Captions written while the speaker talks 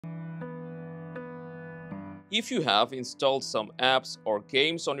If you have installed some apps or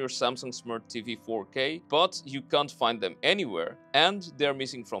games on your Samsung Smart TV 4K, but you can't find them anywhere and they're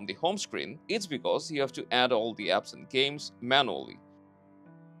missing from the home screen, it's because you have to add all the apps and games manually.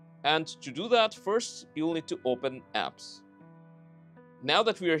 And to do that, first you'll need to open Apps. Now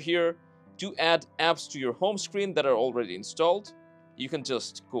that we are here, to add apps to your home screen that are already installed, you can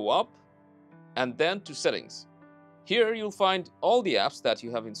just go up and then to Settings. Here you'll find all the apps that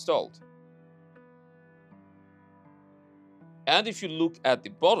you have installed. And if you look at the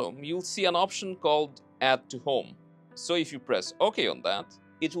bottom, you'll see an option called Add to Home. So if you press OK on that,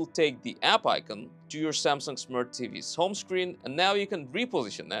 it will take the app icon to your Samsung Smart TV's home screen, and now you can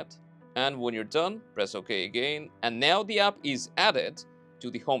reposition that. And when you're done, press OK again, and now the app is added to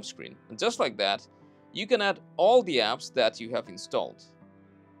the home screen. And just like that, you can add all the apps that you have installed.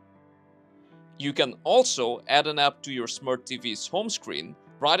 You can also add an app to your Smart TV's home screen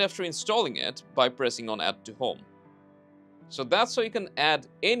right after installing it by pressing on Add to Home. So that's how you can add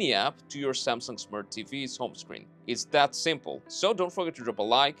any app to your Samsung Smart TV's home screen. It's that simple. So don't forget to drop a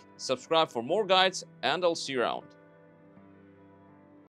like, subscribe for more guides, and I'll see you around.